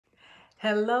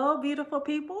Hello, beautiful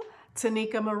people.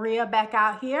 Tanika Maria back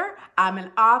out here. I'm an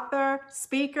author,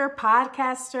 speaker,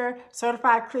 podcaster,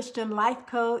 certified Christian life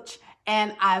coach,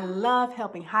 and I love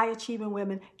helping high-achieving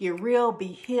women get real, be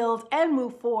healed, and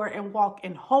move forward and walk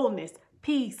in wholeness,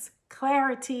 peace,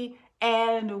 clarity,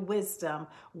 and wisdom.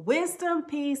 Wisdom,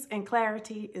 peace, and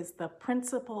clarity is the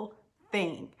principal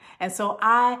thing. And so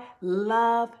I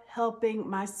love helping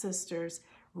my sisters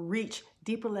reach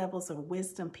deeper levels of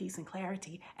wisdom, peace, and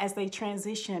clarity as they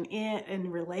transition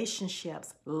in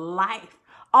relationships, life,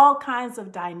 all kinds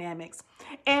of dynamics.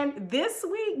 And this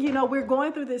week, we're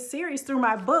going through this series through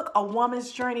my book, A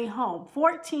Woman's Journey Home,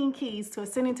 14 Keys to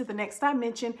Ascending to the Next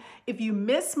Dimension. If you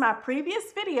missed my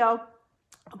previous video,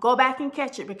 go back and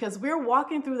catch it because we're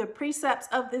walking through the precepts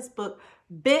of this book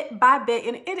bit by bit,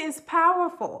 and it is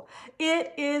powerful.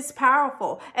 It is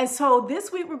powerful. And so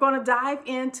this week we're going to dive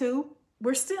into,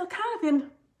 we're still kind of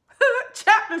in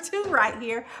chapter 2 right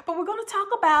here, but we're going to talk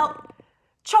about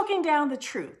choking down the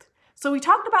truth. So we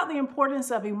talked about the importance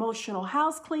of emotional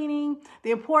house cleaning, the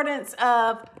importance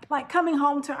of coming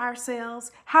home to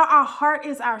ourselves, how our heart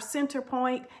is our center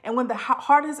point. And when the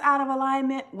heart is out of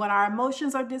alignment, when our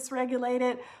emotions are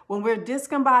dysregulated, when we're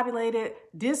discombobulated,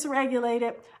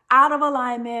 dysregulated, out of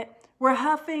alignment, we're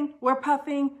huffing, we're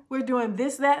puffing, we're doing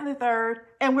this, that, and the third,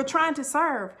 and we're trying to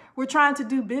serve. We're trying to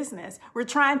do business. We're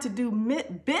trying to do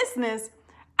business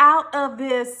out of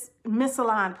this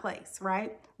misaligned place,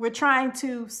 right? We're trying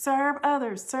to serve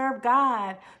others, serve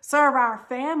God, serve our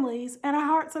families, and our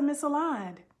hearts are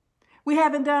misaligned. We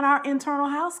haven't done our internal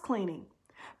house cleaning.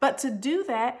 But to do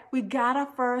that, we gotta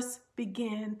first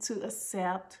begin to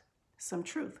accept some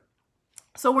truth.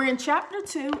 So we're in chapter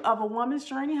 2 of A Woman's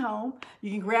Journey Home.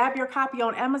 You can grab your copy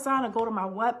on Amazon or go to my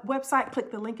website,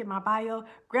 click the link in my bio,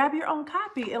 grab your own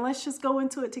copy, and let's just go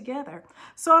into it together.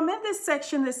 So I'm in this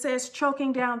section that says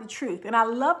choking down the truth. And I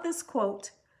love this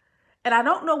quote. And I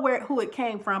don't know who it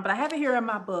came from, but I have it here in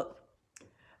my book.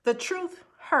 The truth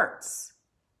hurts,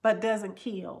 but doesn't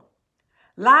kill.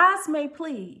 Lies may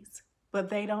please, but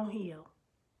they don't heal.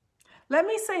 Let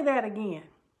me say that again.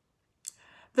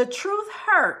 The truth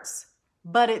hurts,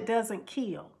 but it doesn't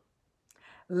kill.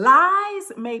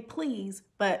 Lies may please,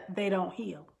 but they don't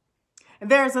heal. And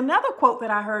there's another quote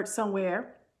that I heard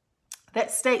somewhere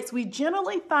that states, we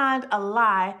generally find a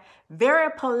lie very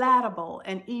palatable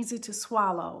and easy to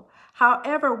swallow.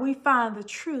 However, we find the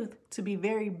truth to be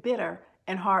very bitter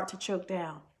and hard to choke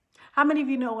down. How many of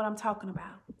you know what I'm talking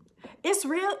about? It's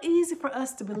real easy for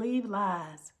us to believe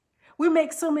lies. We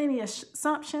make so many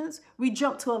assumptions. We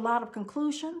jump to a lot of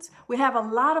conclusions. We have a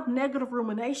lot of negative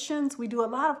ruminations. We do a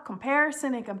lot of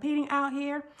comparison and competing out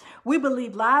here. We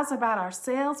believe lies about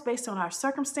ourselves based on our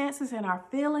circumstances and our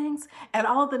feelings and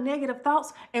all the negative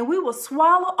thoughts, and we will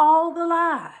swallow all the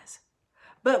lies.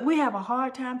 But we have a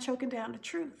hard time choking down the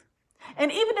truth.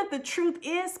 And even if the truth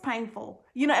is painful,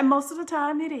 and most of the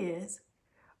time it is,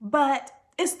 but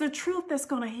it's the truth that's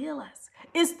going to heal us.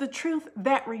 It's the truth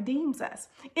that redeems us.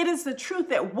 It is the truth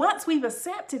that once we've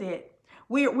accepted it,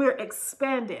 we're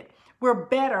expanded, we're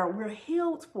better, we're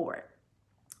healed for it.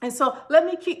 And so let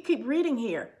me keep reading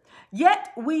here. Yet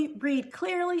we read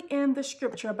clearly in the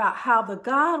scripture about how the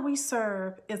God we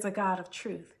serve is a God of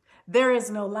truth. There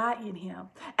is no lie in him.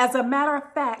 As a matter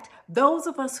of fact, those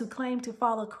of us who claim to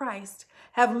follow Christ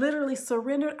have literally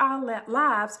surrendered our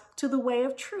lives to the way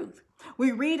of truth.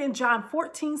 We read in John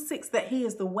 14:6 that he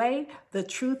is the way, the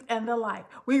truth, and the life.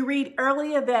 We read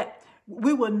earlier that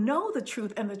we will know the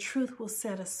truth and the truth will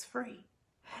set us free.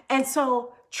 And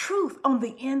so truth on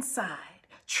the inside,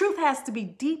 truth has to be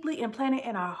deeply implanted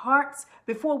in our hearts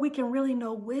before we can really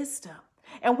know wisdom.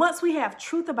 And once we have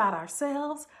truth about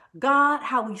ourselves, God,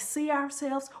 how we see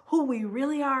ourselves, who we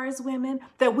really are as women,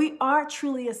 that we are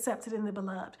truly accepted in the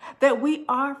beloved, that we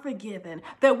are forgiven,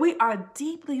 that we are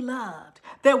deeply loved,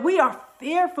 that we are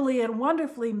fearfully and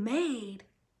wonderfully made,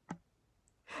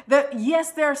 that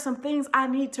yes, there are some things I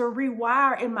need to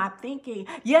rewire in my thinking.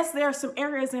 Yes, there are some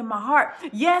areas in my heart.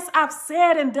 Yes, I've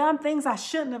said and done things I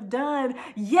shouldn't have done.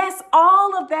 Yes,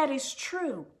 all of that is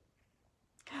true.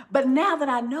 But now that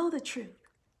I know the truth,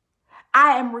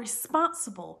 I am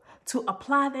responsible to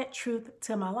apply that truth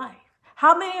to my life.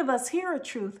 How many of us hear a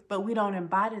truth, but we don't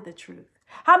embody the truth?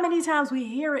 How many times we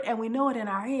hear it and we know it in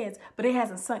our heads, but it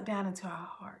hasn't sunk down into our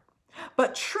heart?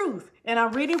 But truth, and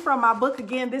I'm reading from my book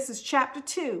again, this is chapter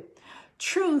 2.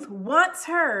 Truth, once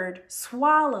heard,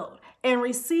 swallowed, and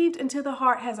received into the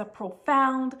heart has a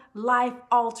profound,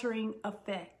 life-altering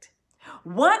effect.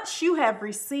 Once you have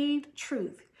received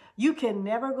truth, you can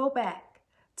never go back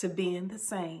to being the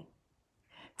same.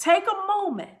 Take a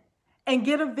moment and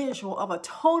get a visual of a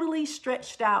totally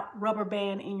stretched out rubber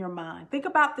band in your mind. Think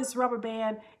about this rubber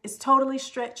band. It's totally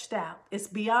stretched out. It's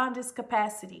beyond its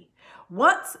capacity.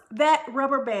 Once that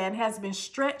rubber band has been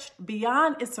stretched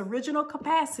beyond its original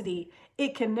capacity,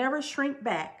 it can never shrink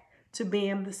back to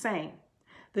being the same.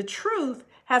 The truth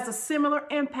has a similar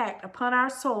impact upon our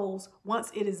souls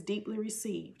once it is deeply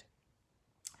received.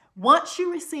 Once you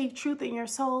receive truth in your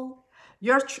soul,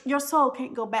 your soul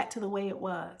can't go back to the way it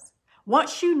was.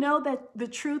 Once you know that the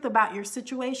truth about your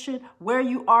situation, where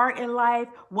you are in life,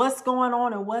 what's going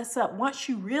on and what's up, once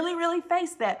you really, really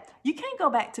face that, you can't go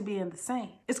back to being the same.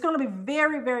 It's going to be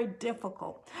very, very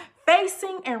difficult.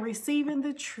 Facing and receiving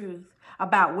the truth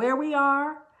about where we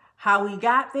are, how we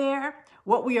got there,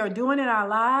 what we are doing in our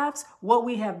lives, what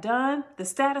we have done, the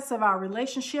status of our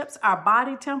relationships, our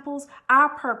body temples, our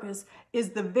purpose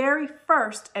is the very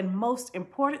first and most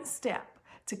important step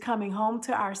to coming home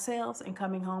to ourselves and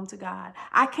coming home to God.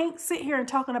 I can't sit here and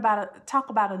talk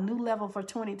about a new level for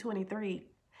 2023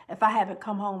 if I haven't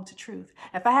come home to truth,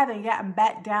 if I haven't gotten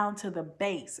back down to the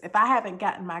base, if I haven't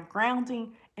gotten my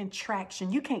grounding and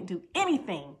traction. You can't do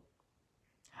anything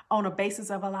on a basis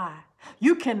of a lie.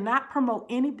 You cannot promote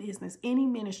any business, any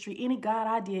ministry, any God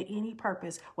idea, any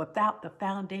purpose without the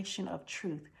foundation of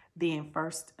truth being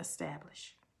first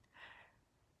established.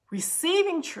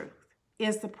 Receiving truth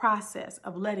is the process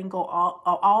of letting go of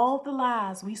all the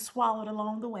lies we swallowed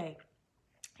along the way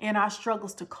in our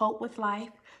struggles to cope with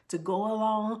life, to go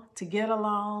along, to get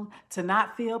along, to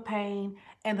not feel pain,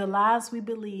 and the lies we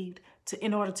believed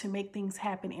in order to make things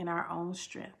happen in our own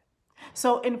strength.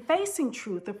 So in facing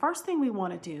truth, the first thing we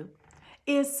want to do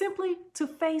is simply to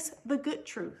face the good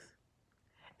truth.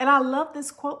 And I love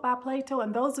this quote by Plato,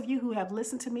 and those of you who have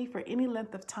listened to me for any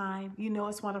length of time, you know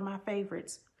it's one of my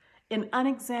favorites. An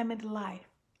unexamined life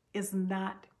is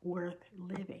not worth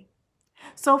living.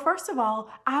 So first of all,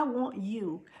 I want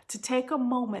you to take a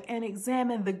moment and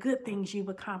examine the good things you've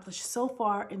accomplished so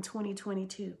far in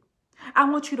 2022. I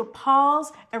want you to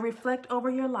pause and reflect over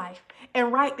your life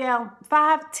and write down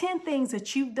 5, 10 things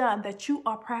that you've done that you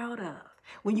are proud of.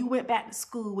 When you went back to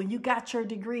school, when you got your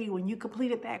degree, when you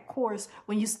completed that course,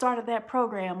 when you started that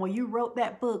program, when you wrote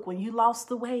that book, when you lost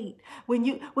the weight, when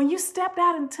you stepped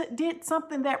out and did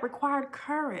something that required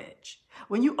courage,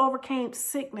 when you overcame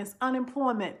sickness,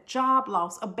 unemployment, job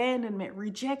loss, abandonment,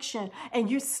 rejection, and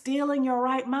you're still in your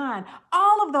right mind.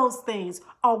 All of those things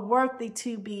are worthy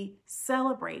to be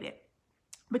celebrated,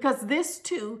 because this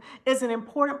too is an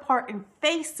important part in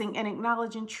facing and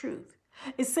acknowledging truth.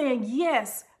 It's saying,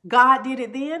 yes, God did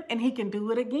it then and he can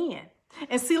do it again.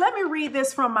 And see, let me read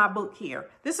this from my book here.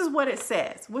 This is what it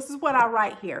says. This is what I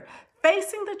write here.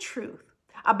 Facing the truth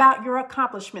about your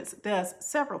accomplishments does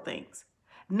several things.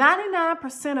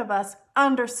 99% of us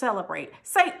under-celebrate.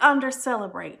 Say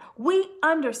under-celebrate. We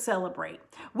under-celebrate.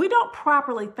 We don't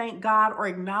properly thank God or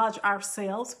acknowledge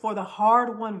ourselves for the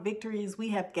hard-won victories we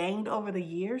have gained over the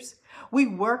years. We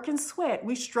work and sweat.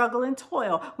 We struggle and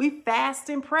toil. We fast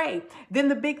and pray. Then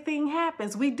the big thing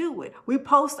happens. We do it. We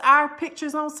post our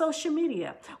pictures on social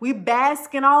media. We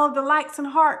bask in all of the likes and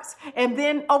hearts. And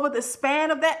then over the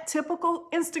span of that typical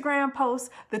Instagram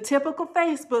post, the typical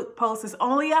Facebook post is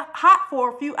only hot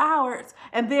for a few hours.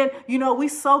 And then, we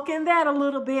soak in that a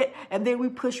little bit and then we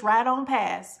push right on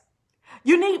past.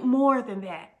 You need more than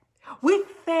that. We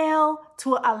fail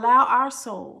to allow our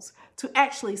souls to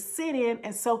actually sit in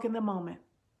and soak in the moment.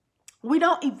 We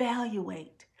don't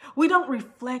evaluate. We don't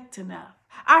reflect enough.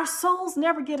 Our souls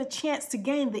never get a chance to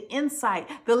gain the insight,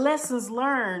 the lessons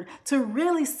learned, to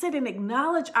really sit and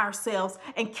acknowledge ourselves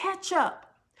and catch up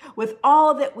with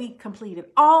all that we completed,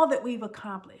 all that we've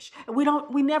accomplished. And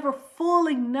we never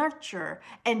fully nurture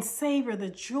and savor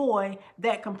the joy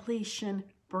that completion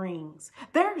brings.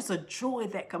 There's a joy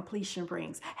that completion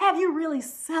brings. Have you really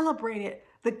celebrated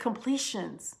the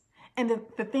completions and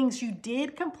the things you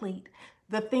did complete,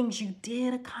 the things you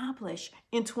did accomplish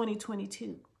in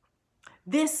 2022?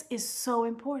 This is so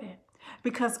important,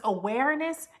 because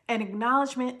awareness and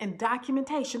acknowledgement and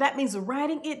documentation, that means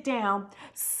writing it down,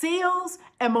 seals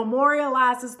and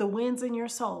memorializes the wins in your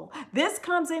soul. This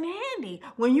comes in handy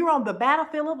when you're on the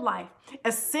battlefield of life,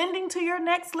 ascending to your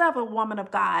next level, woman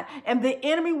of God, and the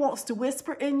enemy wants to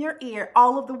whisper in your ear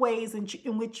all of the ways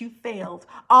in which you failed,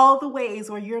 all the ways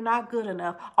where you're not good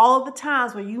enough, all the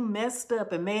times where you messed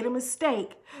up and made a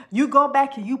mistake. You go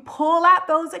back and you pull out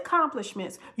those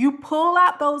accomplishments, you pull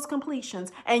out those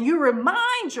completions, and you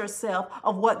remind yourself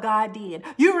of what God did.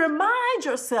 You remind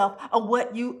yourself of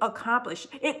what you accomplished.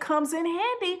 It comes in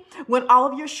handy when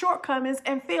all of your shortcomings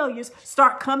and failures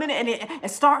start coming and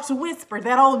it starts to whisper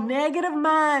that old negative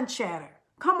mind chatter.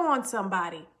 Come on,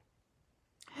 somebody.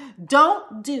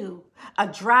 Don't do a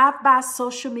drive-by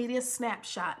social media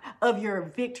snapshot of your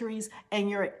victories and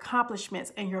your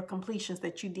accomplishments and your completions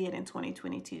that you did in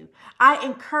 2022. I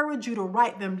encourage you to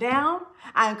write them down.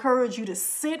 I encourage you to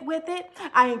sit with it.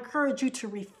 I encourage you to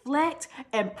reflect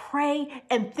and pray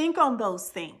and think on those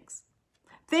things.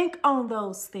 Think on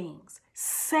those things.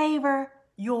 Savor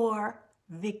your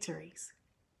victories.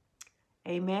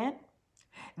 Amen.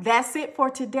 That's it for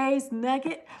today's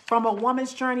nugget from A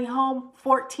Woman's Journey Home,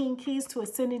 14 Keys to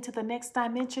Ascending to the Next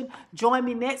Dimension. Join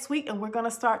me next week and we're going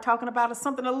to start talking about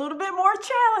something a little bit more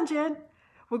challenging.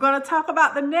 We're going to talk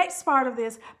about the next part of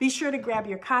this. Be sure to grab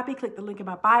your copy. Click the link in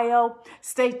my bio.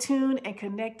 Stay tuned and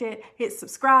connected. Hit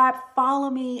subscribe. Follow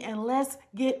me and let's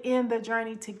get in the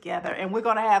journey together. And we're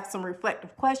going to have some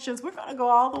reflective questions. We're going to go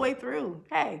all the way through.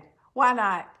 Hey, why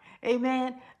not?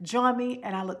 Amen. Join me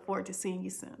and I look forward to seeing you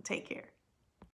soon. Take care.